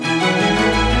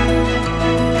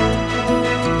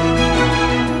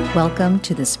Welcome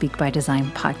to the Speak by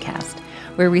Design podcast,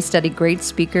 where we study great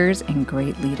speakers and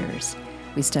great leaders.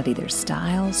 We study their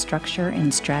style, structure,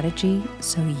 and strategy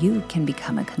so you can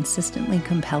become a consistently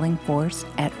compelling force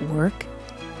at work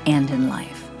and in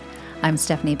life. I'm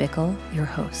Stephanie Bickle, your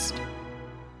host.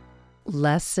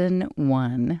 Lesson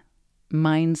 1,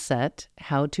 Mindset,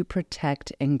 How to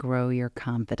Protect and Grow Your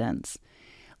Confidence.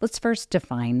 Let's first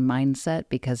define mindset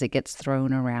because it gets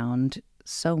thrown around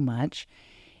so much.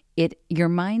 Your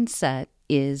mindset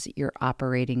is your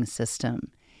operating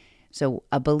system. So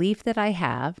a belief that I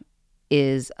have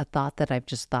is a thought that I've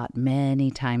just thought many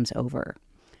times over.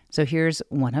 So here's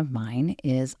one of mine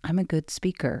is I'm a good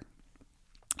speaker.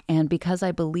 And because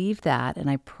I believe that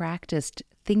and I practiced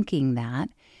thinking that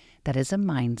is a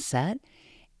mindset.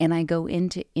 And I go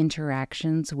into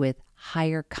interactions with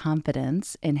higher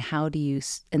confidence and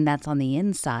and that's on the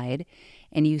inside.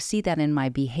 And you see that in my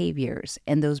behaviors.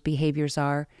 And those behaviors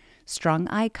are strong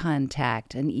eye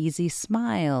contact, an easy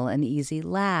smile, an easy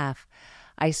laugh.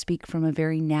 I speak from a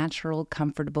very natural,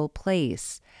 comfortable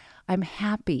place. I'm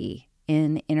happy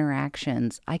in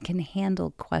interactions. I can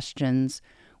handle questions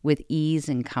with ease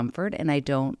and comfort, and I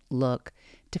don't look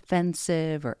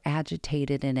defensive or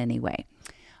agitated in any way.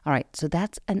 All right, so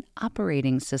that's an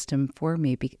operating system for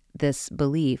me, this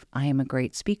belief I am a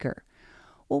great speaker.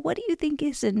 Well, what do you think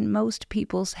is in most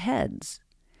people's heads?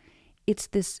 It's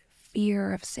this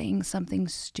fear of saying something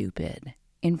stupid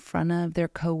in front of their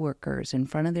coworkers, in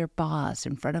front of their boss,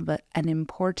 in front of an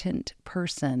important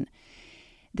person.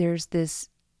 There's this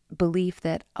belief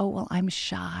that, oh, well, I'm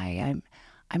shy.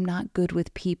 I'm not good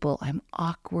with people. I'm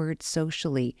awkward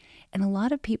socially. And a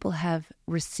lot of people have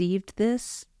received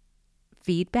this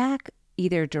feedback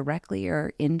either directly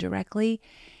or indirectly,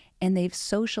 and they've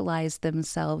socialized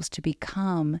themselves to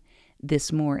become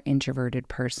this more introverted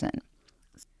person.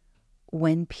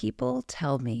 When people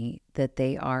tell me that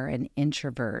they are an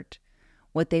introvert,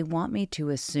 what they want me to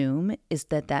assume is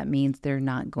that means they're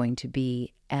not going to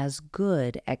be as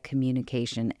good at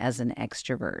communication as an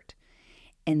extrovert.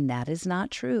 And that is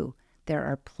not true. There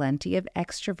are plenty of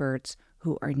extroverts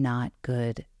who are not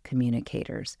good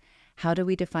communicators. How do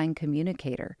we define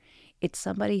communicator? It's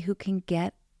somebody who can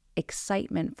get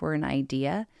excitement for an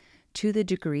idea to the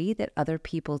degree that other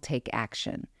people take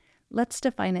action. Let's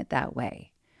define it that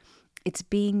way. It's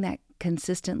being that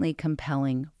consistently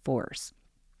compelling force.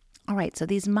 All right, so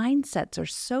these mindsets are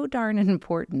so darn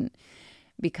important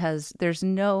because there's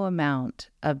no amount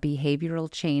of behavioral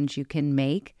change you can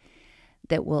make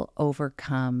that will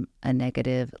overcome a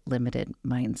negative, limited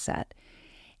mindset.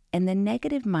 And the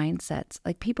negative mindsets,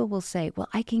 like people will say, well,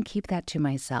 I can keep that to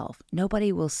myself.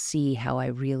 Nobody will see how I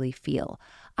really feel.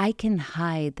 I can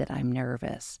hide that I'm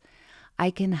nervous.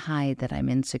 I can hide that I'm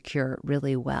insecure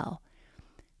really well.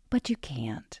 But you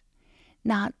can't.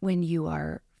 Not when you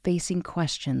are facing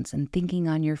questions and thinking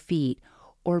on your feet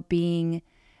or being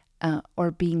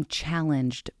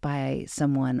challenged by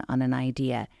someone on an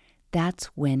idea. That's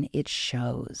when it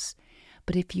shows.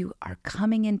 But if you are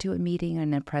coming into a meeting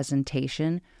and a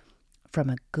presentation from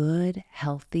a good,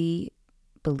 healthy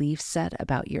belief set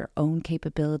about your own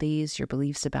capabilities, your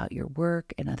beliefs about your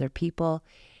work and other people,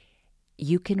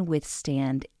 you can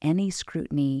withstand any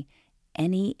scrutiny,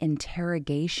 any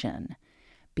interrogation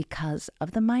because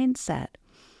of the mindset.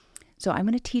 So I'm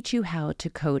going to teach you how to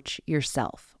coach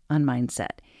yourself on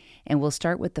mindset. And we'll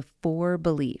start with the 4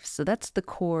 beliefs. So that's the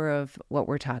core of what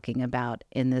we're talking about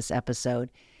in this episode.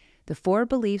 The 4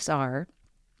 beliefs are,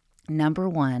 number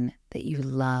 1, that you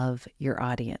love your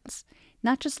audience.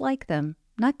 Not just like them,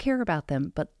 not care about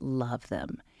them, but love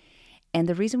them. And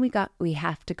the reason we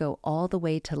have to go all the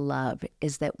way to love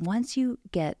is that once you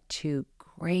get to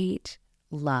great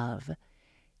love,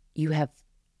 you have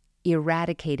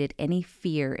eradicated any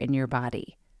fear in your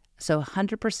body. So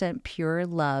 100% pure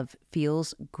love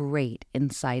feels great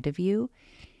inside of you.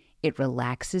 It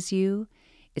relaxes you.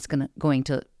 It's going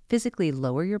to physically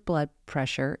lower your blood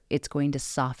pressure. It's going to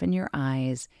soften your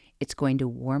eyes. It's going to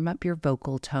warm up your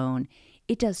vocal tone.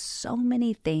 It does so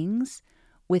many things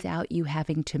without you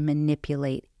having to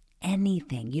manipulate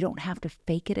anything. You don't have to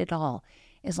fake it at all.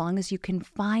 As long as you can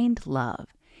find love,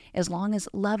 as long as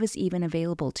love is even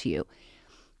available to you.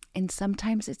 And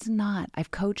sometimes it's not.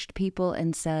 I've coached people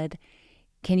and said,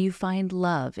 can you find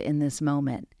love in this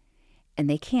moment? And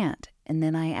they can't. And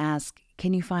then I ask,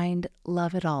 can you find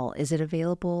love at all? Is it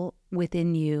available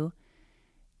within you?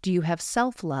 Do you have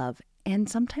self-love? And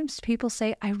sometimes people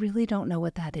say, I really don't know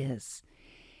what that is.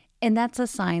 And that's a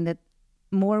sign that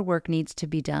more work needs to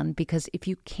be done, because if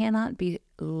you cannot be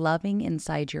loving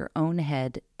inside your own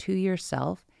head to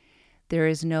yourself, there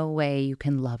is no way you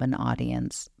can love an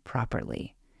audience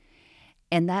properly.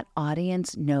 And that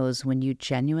audience knows when you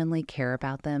genuinely care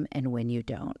about them and when you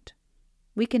don't.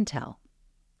 We can tell.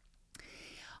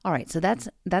 All right, so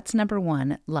that's number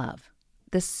one, love.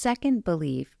 The second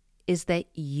belief is that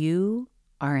you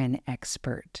are an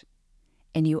expert,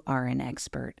 and you are an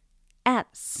expert at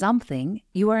something.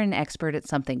 You are an expert at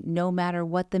something, no matter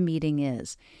what the meeting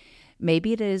is.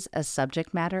 Maybe it is a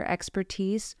subject matter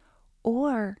expertise,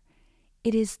 or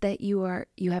it is that you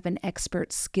have an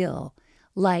expert skill,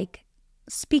 like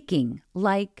speaking,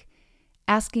 like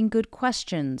asking good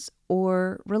questions,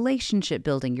 or relationship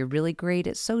building. You're really great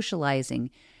at socializing.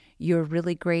 You're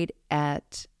really great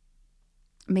at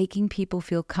making people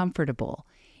feel comfortable.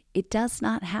 It does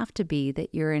not have to be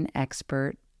that you're an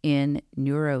expert in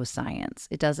neuroscience.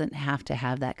 It doesn't have to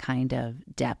have that kind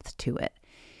of depth to it.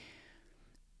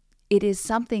 It is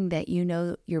something that you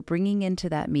know you're bringing into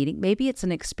that meeting. Maybe it's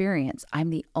an experience. I'm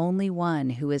the only one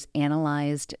who has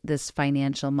analyzed this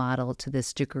financial model to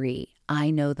this degree.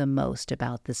 I know the most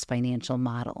about this financial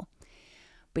model.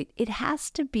 But it has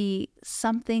to be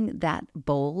something that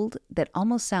bold, that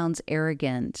almost sounds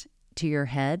arrogant to your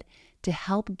head, to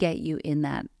help get you in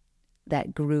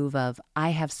that groove of, I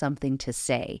have something to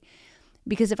say.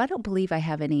 Because if I don't believe I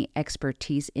have any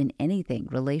expertise in anything,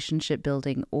 relationship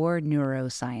building or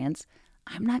neuroscience,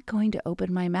 I'm not going to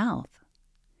open my mouth.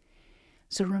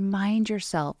 So remind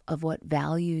yourself of what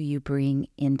value you bring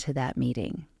into that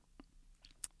meeting.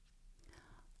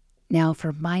 Now,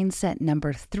 for mindset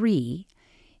number 3,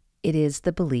 it is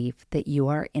the belief that you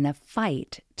are in a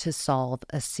fight to solve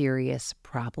a serious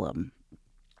problem.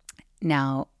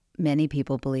 Now, many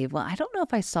people believe, well, I don't know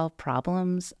if I solve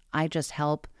problems. I just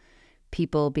help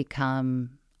people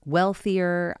become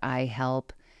wealthier. I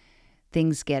help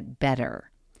things get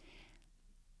better.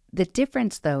 The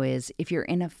difference, though, is if you're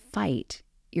in a fight,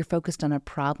 you're focused on a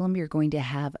problem, you're going to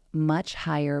have much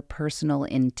higher personal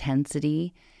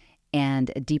intensity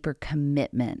and a deeper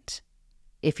commitment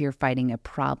if you're fighting a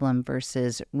problem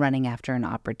versus running after an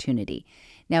opportunity.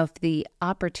 Now, if the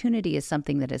opportunity is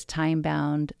something that is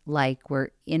time-bound, like we're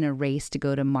in a race to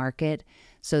go to market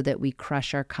so that we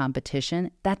crush our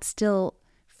competition, that's still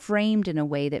framed in a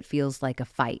way that feels like a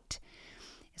fight.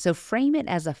 So frame it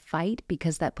as a fight,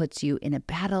 because that puts you in a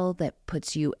battle, that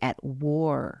puts you at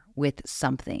war with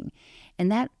something.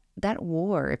 And that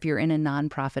war, if you're in a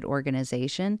nonprofit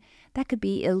organization, that could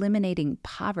be eliminating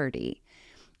poverty.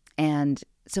 And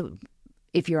so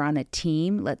if you're on a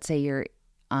team, let's say you're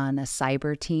on a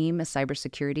cyber team, a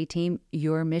cybersecurity team,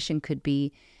 your mission could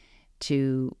be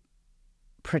to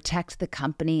protect the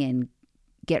company and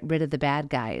get rid of the bad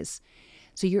guys.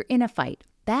 So you're in a fight.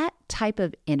 That type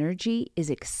of energy is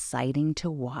exciting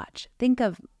to watch. Think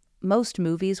of most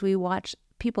movies we watch.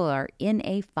 People are in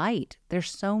a fight.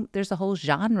 There's a whole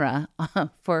genre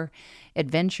for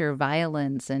adventure,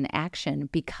 violence, and action,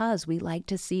 because we like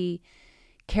to see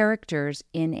characters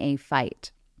in a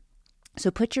fight.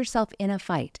 So put yourself in a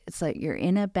fight. It's like you're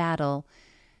in a battle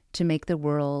to make the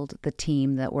world, the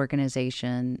team, the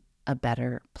organization a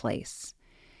better place.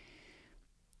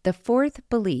 The fourth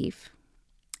belief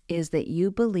is that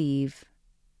you believe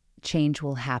change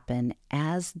will happen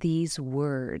as these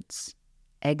words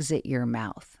exit your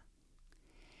mouth.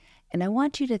 And I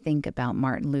want you to think about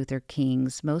Martin Luther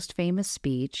King's most famous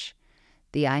speech,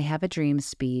 the I Have a Dream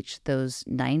speech, those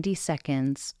 90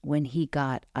 seconds when he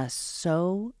got us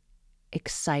so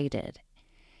excited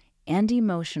and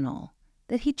emotional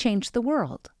that he changed the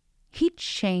world. He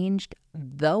changed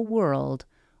the world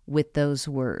with those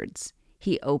words.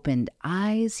 He opened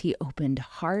eyes, he opened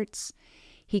hearts,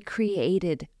 he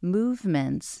created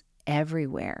movements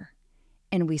everywhere.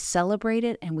 And we celebrate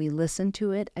it and we listen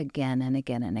to it again and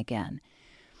again and again.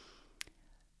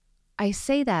 I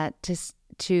say that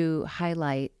to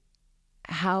highlight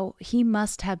how he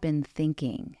must have been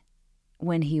thinking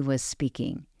when he was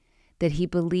speaking, that he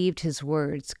believed his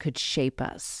words could shape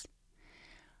us.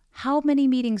 How many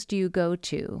meetings do you go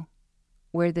to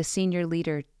where the senior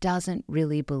leader doesn't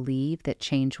really believe that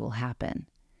change will happen?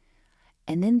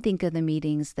 And then think of the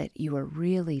meetings that you are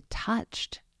really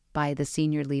touched by the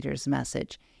senior leader's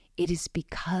message. It is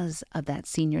because of that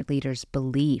senior leader's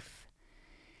belief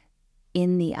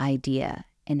in the idea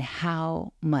and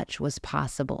how much was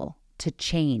possible to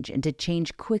change, and to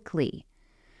change quickly.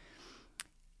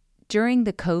 During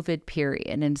the COVID period,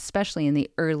 and especially in the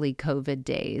early COVID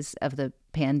days of the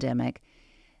pandemic,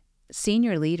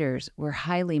 senior leaders were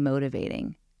highly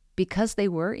motivating because they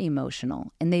were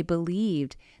emotional and they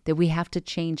believed that we have to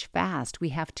change fast. We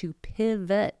have to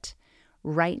pivot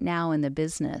right now in the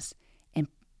business. And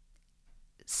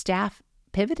staff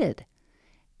pivoted.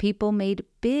 People made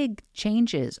big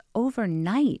changes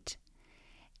overnight.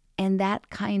 And that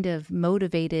kind of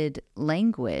motivated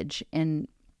language and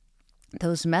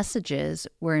those messages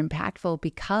were impactful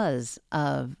because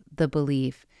of the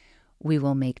belief we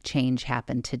will make change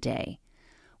happen today.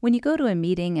 When you go to a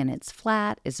meeting and it's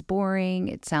flat, it's boring,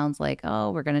 it sounds like,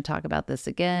 oh, we're going to talk about this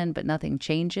again, but nothing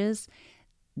changes,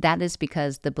 that is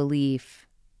because the belief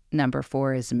number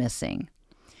 4 is missing.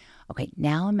 Okay,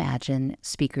 now imagine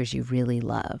speakers you really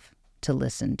love to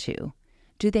listen to.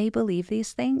 Do they believe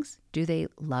these things? Do they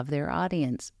love their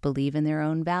audience, believe in their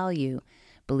own value,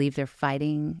 believe they're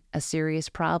fighting a serious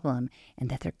problem, and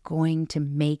that they're going to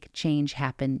make change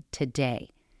happen today?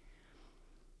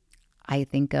 I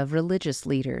think of religious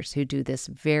leaders who do this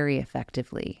very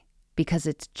effectively because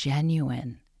it's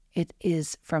genuine. It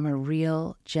is from a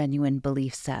real, genuine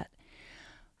belief set.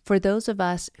 For those of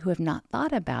us who have not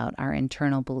thought about our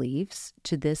internal beliefs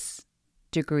to this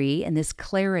degree and this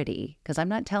clarity, because I'm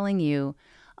not telling you,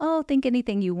 oh, think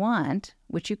anything you want,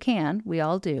 which you can, we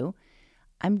all do.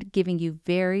 I'm giving you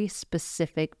very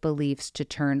specific beliefs to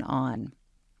turn on.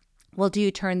 Well, do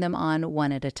you turn them on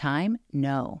one at a time?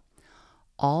 No.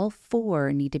 All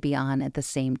 4 need to be on at the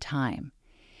same time,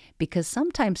 because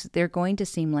sometimes they're going to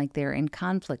seem like they're in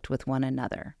conflict with one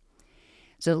another.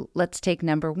 So let's take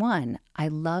number 1. I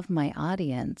love my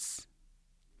audience,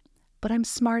 but I'm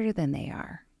smarter than they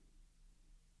are.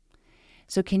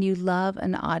 So can you love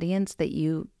an audience that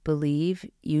you believe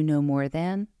you know more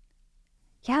than?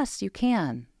 Yes, you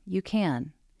can. You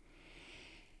can.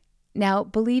 Now,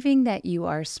 believing that you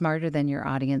are smarter than your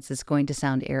audience is going to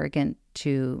sound arrogant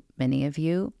to many of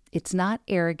you. It's not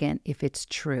arrogant if it's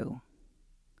true.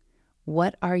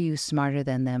 What are you smarter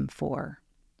than them for?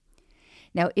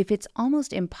 Now, if it's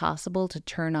almost impossible to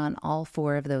turn on all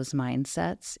 4 of those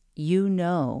mindsets, you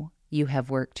know you have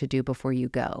work to do before you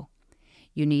go.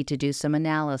 You need to do some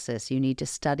analysis. You need to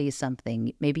study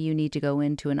something. Maybe you need to go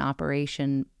into an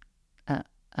operation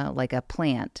like a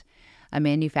plant, a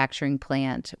manufacturing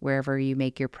plant, wherever you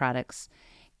make your products,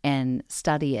 and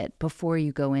study it before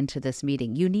you go into this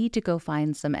meeting. You need to go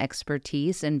find some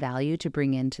expertise and value to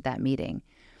bring into that meeting.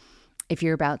 If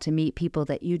you're about to meet people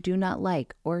that you do not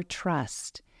like or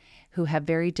trust, who have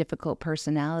very difficult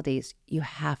personalities, you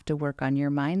have to work on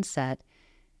your mindset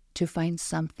to find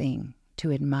something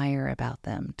to admire about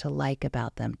them, to like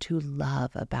about them, to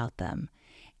love about them,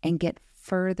 and get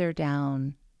further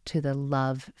down to the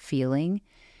love feeling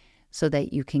so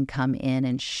that you can come in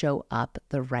and show up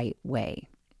the right way.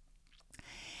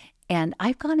 And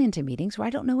I've gone into meetings where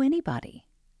I don't know anybody,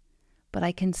 but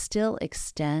I can still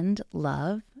extend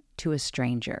love to a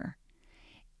stranger.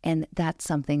 And that's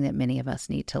something that many of us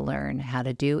need to learn how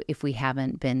to do if we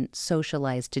haven't been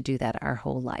socialized to do that our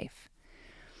whole life.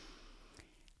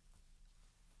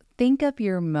 Think of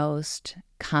your most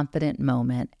confident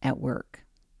moment at work.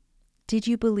 Did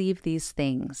you believe these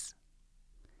things?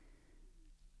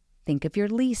 Think of your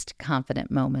least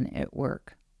confident moment at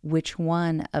work. Which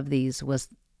one of these was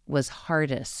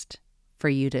hardest for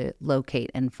you to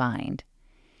locate and find?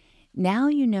 Now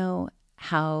you know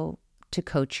how to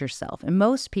coach yourself. And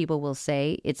most people will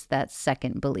say it's that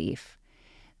second belief,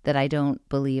 that I don't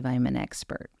believe I'm an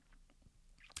expert.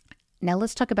 Now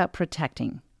let's talk about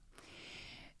protecting.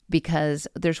 Because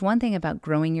there's one thing about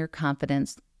growing your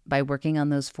confidence by working on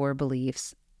those 4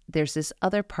 beliefs. There's this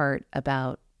other part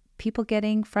about people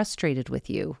getting frustrated with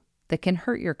you that can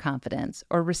hurt your confidence,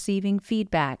 or receiving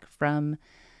feedback from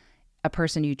a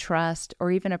person you trust or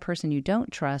even a person you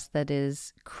don't trust that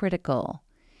is critical.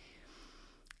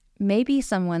 Maybe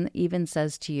someone even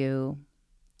says to you,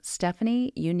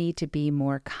 Stephanie, you need to be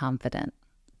more confident,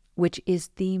 which is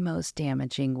the most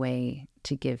damaging way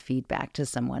to give feedback to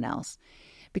someone else.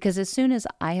 Because as soon as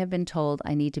I have been told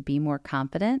I need to be more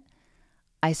confident,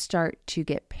 I start to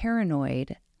get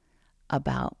paranoid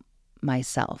about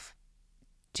myself.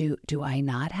 Do I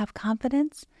not have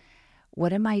confidence?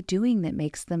 What am I doing that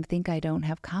makes them think I don't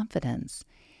have confidence?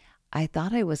 I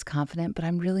thought I was confident, but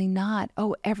I'm really not.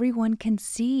 Oh, everyone can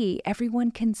see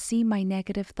my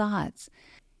negative thoughts.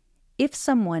 If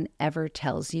someone ever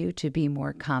tells you to be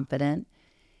more confident,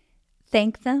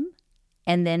 thank them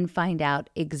and then find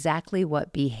out exactly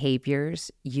what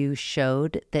behaviors you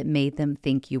showed that made them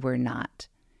think you were not.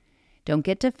 Don't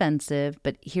get defensive,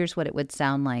 but here's what it would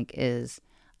sound like is,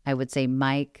 I would say,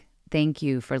 Mike, thank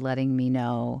you for letting me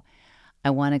know. I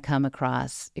want to come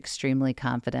across extremely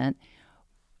confident.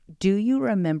 Do you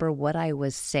remember what I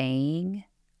was saying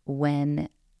when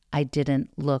I didn't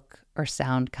look or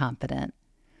sound confident?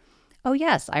 Oh,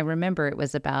 yes, I remember it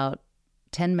was about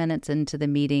 10 minutes into the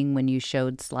meeting when you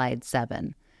showed slide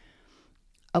 7.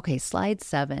 Okay, slide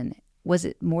 7, was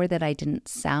it more that I didn't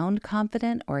sound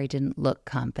confident or I didn't look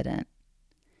confident?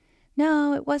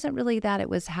 No, it wasn't really that. It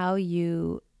was how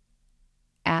you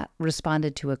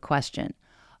responded to a question.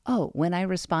 Oh, when I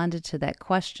responded to that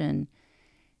question,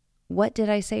 what did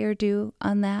I say or do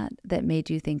on that made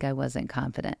you think I wasn't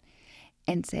confident?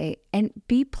 And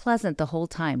be pleasant the whole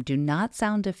time. Do not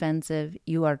sound defensive.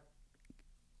 You are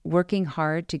working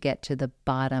hard to get to the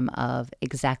bottom of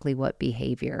exactly what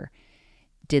behavior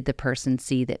did the person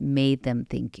see that made them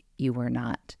think you were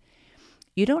not.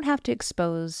 You don't have to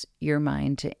expose your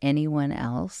mind to anyone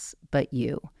else but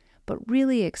you, but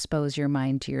really expose your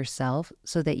mind to yourself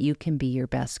so that you can be your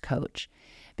best coach.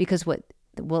 Because what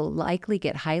will likely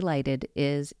get highlighted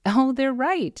is, oh, they're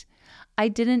right. I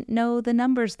didn't know the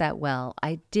numbers that well.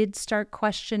 I did start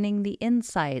questioning the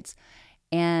insights.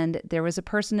 And there was a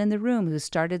person in the room who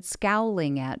started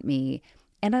scowling at me.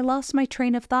 And I lost my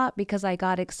train of thought because I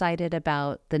got excited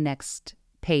about the next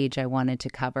page I wanted to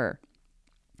cover.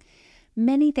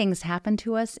 Many things happen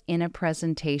to us in a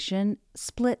presentation.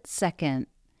 Split second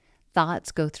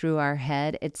thoughts go through our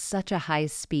head at such a high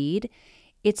speed.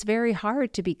 It's very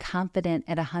hard to be confident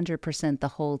at 100% the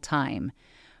whole time.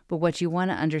 But what you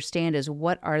want to understand is,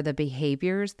 what are the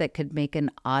behaviors that could make an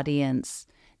audience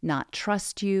not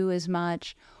trust you as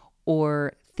much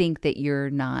or think that you're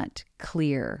not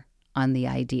clear on the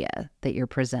idea that you're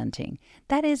presenting.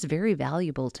 That is very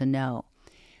valuable to know.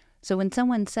 So when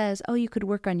someone says, oh, you could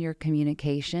work on your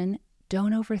communication,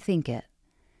 don't overthink it.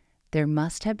 There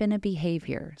must have been a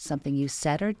behavior, something you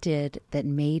said or did that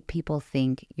made people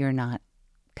think you're not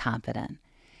confident.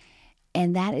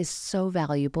 And that is so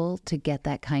valuable to get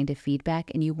that kind of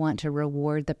feedback, and you want to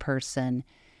reward the person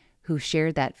who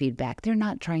shared that feedback. They're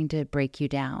not trying to break you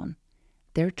down.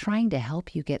 They're trying to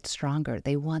help you get stronger.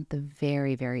 They want the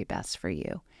very, very best for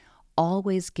you.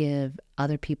 Always give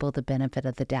other people the benefit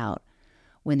of the doubt.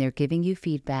 When they're giving you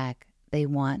feedback, they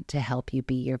want to help you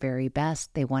be your very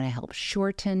best. They want to help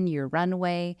shorten your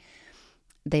runway.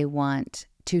 They want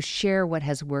to share what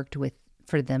has worked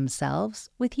for themselves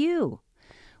with you.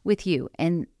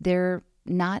 And they're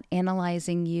not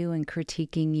analyzing you and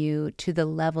critiquing you to the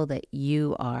level that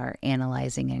you are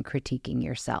analyzing and critiquing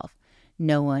yourself.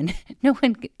 No one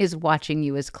is watching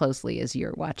you as closely as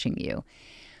you're watching you.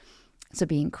 So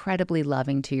be incredibly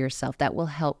loving to yourself. That will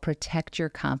help protect your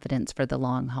confidence for the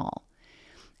long haul.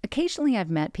 Occasionally I've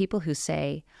met people who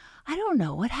say, I don't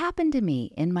know what happened to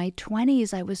me. In my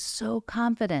 20s, I was so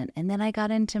confident. And then I got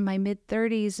into my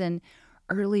mid-30s and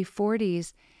early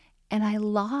 40s, and I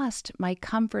lost my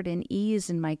comfort and ease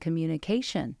in my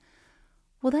communication.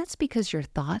 Well, that's because your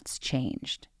thoughts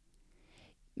changed.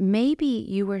 Maybe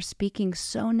you were speaking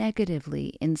so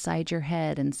negatively inside your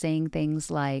head and saying things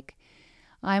like,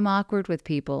 I'm awkward with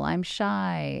people, I'm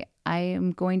shy, I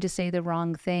am going to say the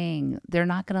wrong thing, they're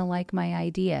not going to like my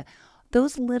idea.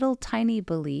 Those little tiny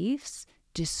beliefs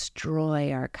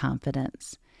destroy our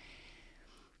confidence.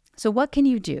 So what can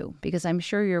you do? Because I'm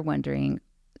sure you're wondering,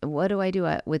 what do I do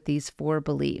with these 4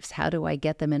 beliefs? How do I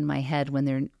get them in my head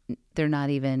when they're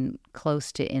not even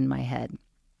close to in my head?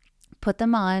 Put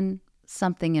them on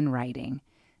something in writing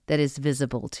that is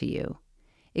visible to you.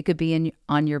 It could be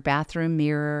on your bathroom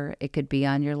mirror. It could be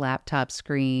on your laptop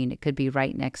screen. It could be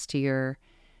right next to your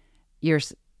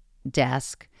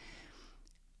desk.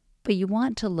 But you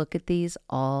want to look at these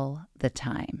all the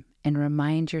time and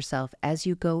remind yourself as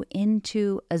you go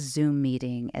into a Zoom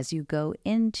meeting, as you go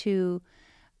into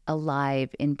a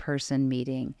live in-person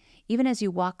meeting, even as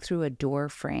you walk through a door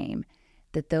frame,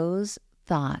 that those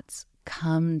thoughts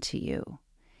come to you.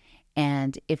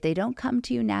 And if they don't come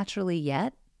to you naturally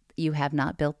yet, you have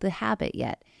not built the habit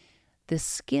yet. The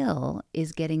skill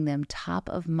is getting them top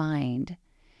of mind.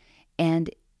 And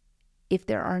if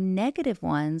there are negative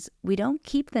ones, we don't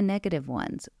keep the negative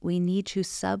ones. We need to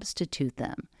substitute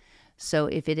them. So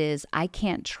if it is, I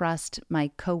can't trust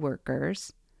my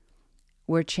coworkers,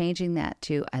 we're changing that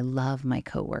to, I love my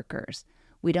coworkers.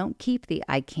 We don't keep the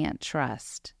I can't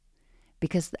trust.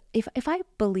 Because if I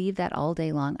believe that all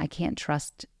day long, I can't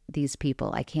trust these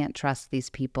people,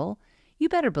 you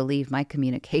better believe my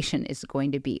communication is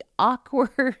going to be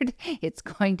awkward. It's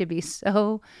going to be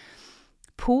so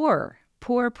poor.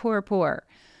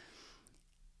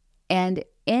 And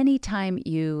anytime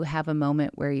you have a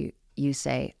moment where you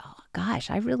say, oh gosh,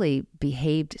 I really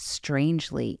behaved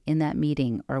strangely in that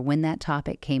meeting or when that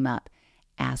topic came up,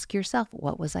 ask yourself,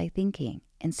 what was I thinking?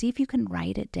 And see if you can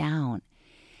write it down.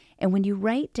 And when you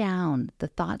write down the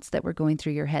thoughts that were going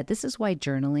through your head, this is why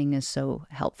journaling is so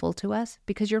helpful to us,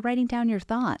 because you're writing down your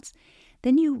thoughts.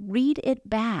 Then you read it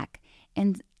back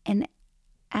and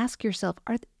ask yourself,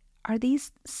 are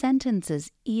these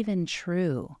sentences even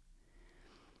true?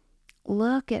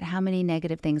 Look at how many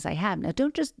negative things I have. Now,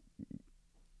 don't just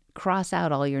cross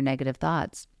out all your negative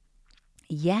thoughts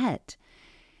yet,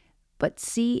 but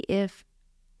see if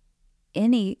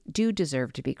any do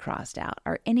deserve to be crossed out.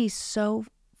 Are any so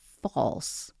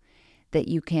false that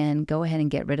you can go ahead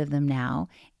and get rid of them now?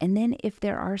 And then if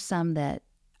there are some that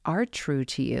are true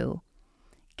to you,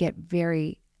 get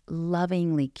very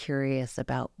lovingly curious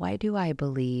about, why do I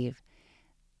believe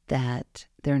that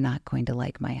they're not going to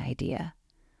like my idea?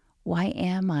 Why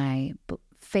am I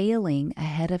failing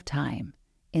ahead of time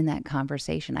in that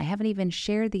conversation? I haven't even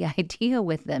shared the idea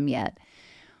with them yet.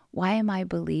 Why am I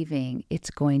believing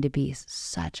it's going to be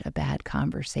such a bad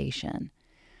conversation?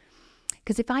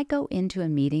 Because if I go into a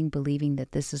meeting believing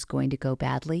that this is going to go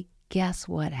badly, guess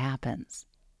what happens?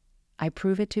 I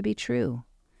prove it to be true.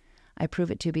 I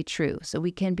prove it to be true. So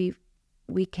we can be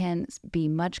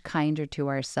much kinder to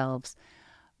ourselves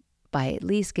by at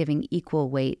least giving equal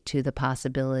weight to the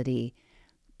possibility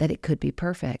that it could be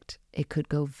perfect. It could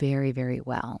go very, very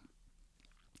well.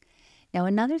 Now,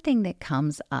 another thing that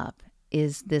comes up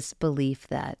is this belief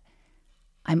that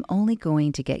I'm only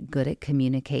going to get good at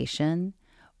communication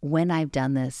when I've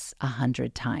done this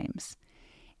 100 times.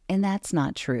 And that's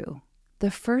not true.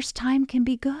 The first time can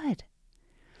be good.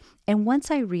 And once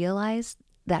I realized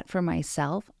that for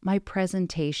myself, my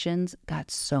presentations got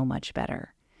so much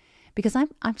better. Because I'm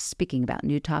speaking about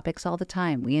new topics all the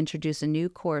time. We introduce a new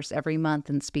course every month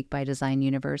in Speak by Design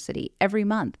University, every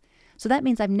month. So that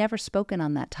means I've never spoken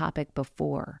on that topic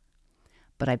before.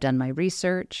 But I've done my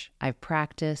research, I've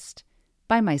practiced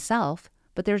by myself,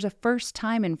 but there's a first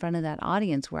time in front of that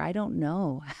audience where I don't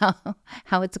know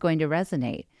how it's going to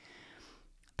resonate.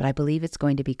 But I believe it's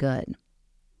going to be good.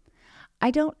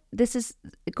 This is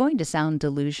going to sound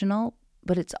delusional,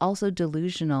 but it's also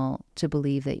delusional to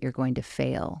believe that you're going to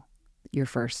fail your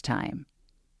first time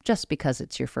just because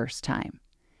it's your first time.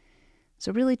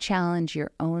 So really challenge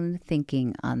your own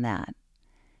thinking on that.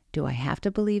 Do I have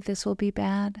to believe this will be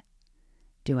bad?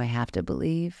 Do I have to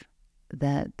believe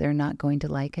that they're not going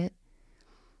to like it?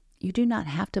 You do not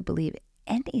have to believe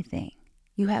anything.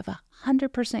 You have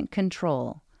 100%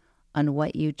 control on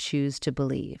what you choose to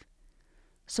believe.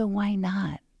 So why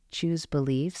not choose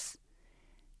beliefs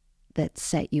that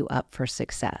set you up for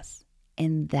success?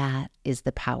 And that is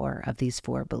the power of these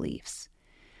 4 beliefs.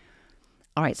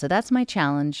 All right, so that's my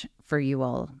challenge for you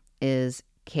all is,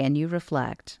 can you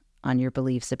reflect on your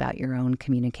beliefs about your own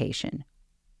communication?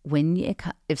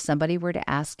 If somebody were to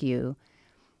ask you,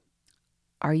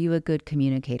 are you a good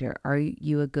communicator? Are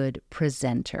you a good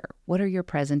presenter? What are your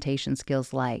presentation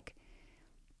skills like?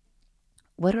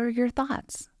 What are your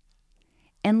thoughts?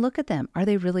 And look at them. Are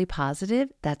they really positive?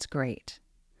 That's great.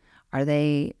 Are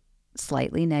they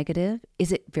slightly negative?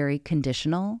 Is it very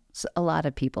conditional? So a lot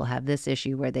of people have this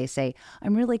issue where they say,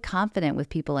 I'm really confident with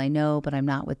people I know, but I'm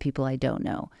not with people I don't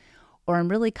know. Or I'm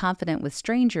really confident with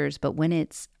strangers, but when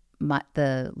it's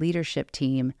the leadership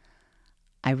team,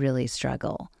 I really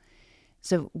struggle.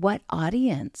 So what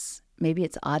audience? Maybe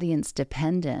it's audience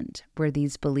dependent where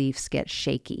these beliefs get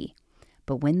shaky.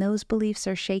 But when those beliefs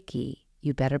are shaky,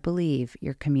 you better believe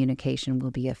your communication will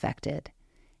be affected.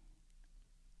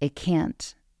 It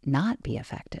can't not be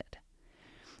affected.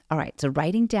 All right, so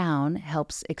writing down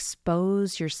helps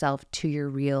expose yourself to your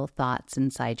real thoughts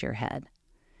inside your head.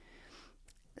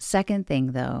 Second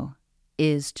thing, though,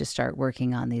 is to start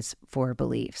working on these 4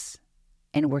 beliefs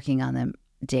and working on them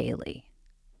daily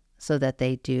so that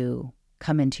they do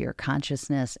come into your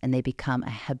consciousness and they become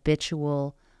a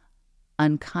habitual,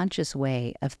 unconscious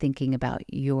way of thinking about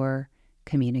your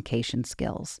communication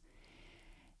skills.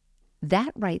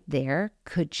 That right there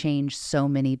could change so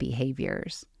many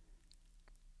behaviors.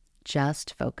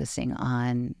 Just focusing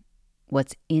on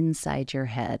what's inside your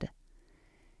head.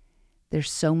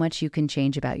 There's so much you can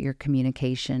change about your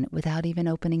communication without even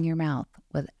opening your mouth,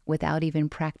 without even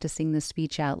practicing the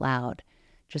speech out loud,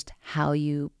 just how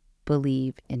you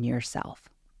believe in yourself.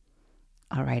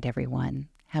 All right, everyone,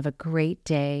 have a great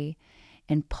day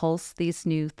and pulse these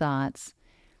new thoughts.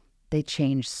 They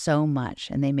change so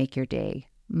much and they make your day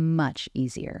much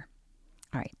easier.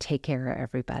 All right, take care,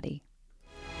 everybody.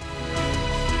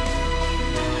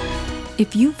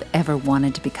 If you've ever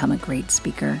wanted to become a great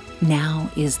speaker,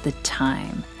 now is the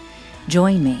time.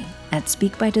 Join me at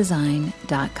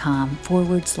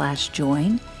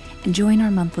speakbydesign.com/join and join our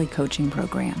monthly coaching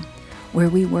program, where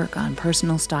we work on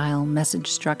personal style, message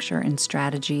structure, and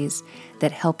strategies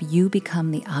that help you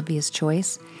become the obvious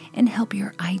choice and help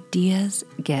your ideas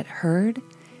get heard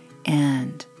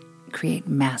and create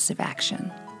massive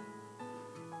action.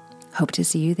 Hope to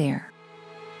see you there.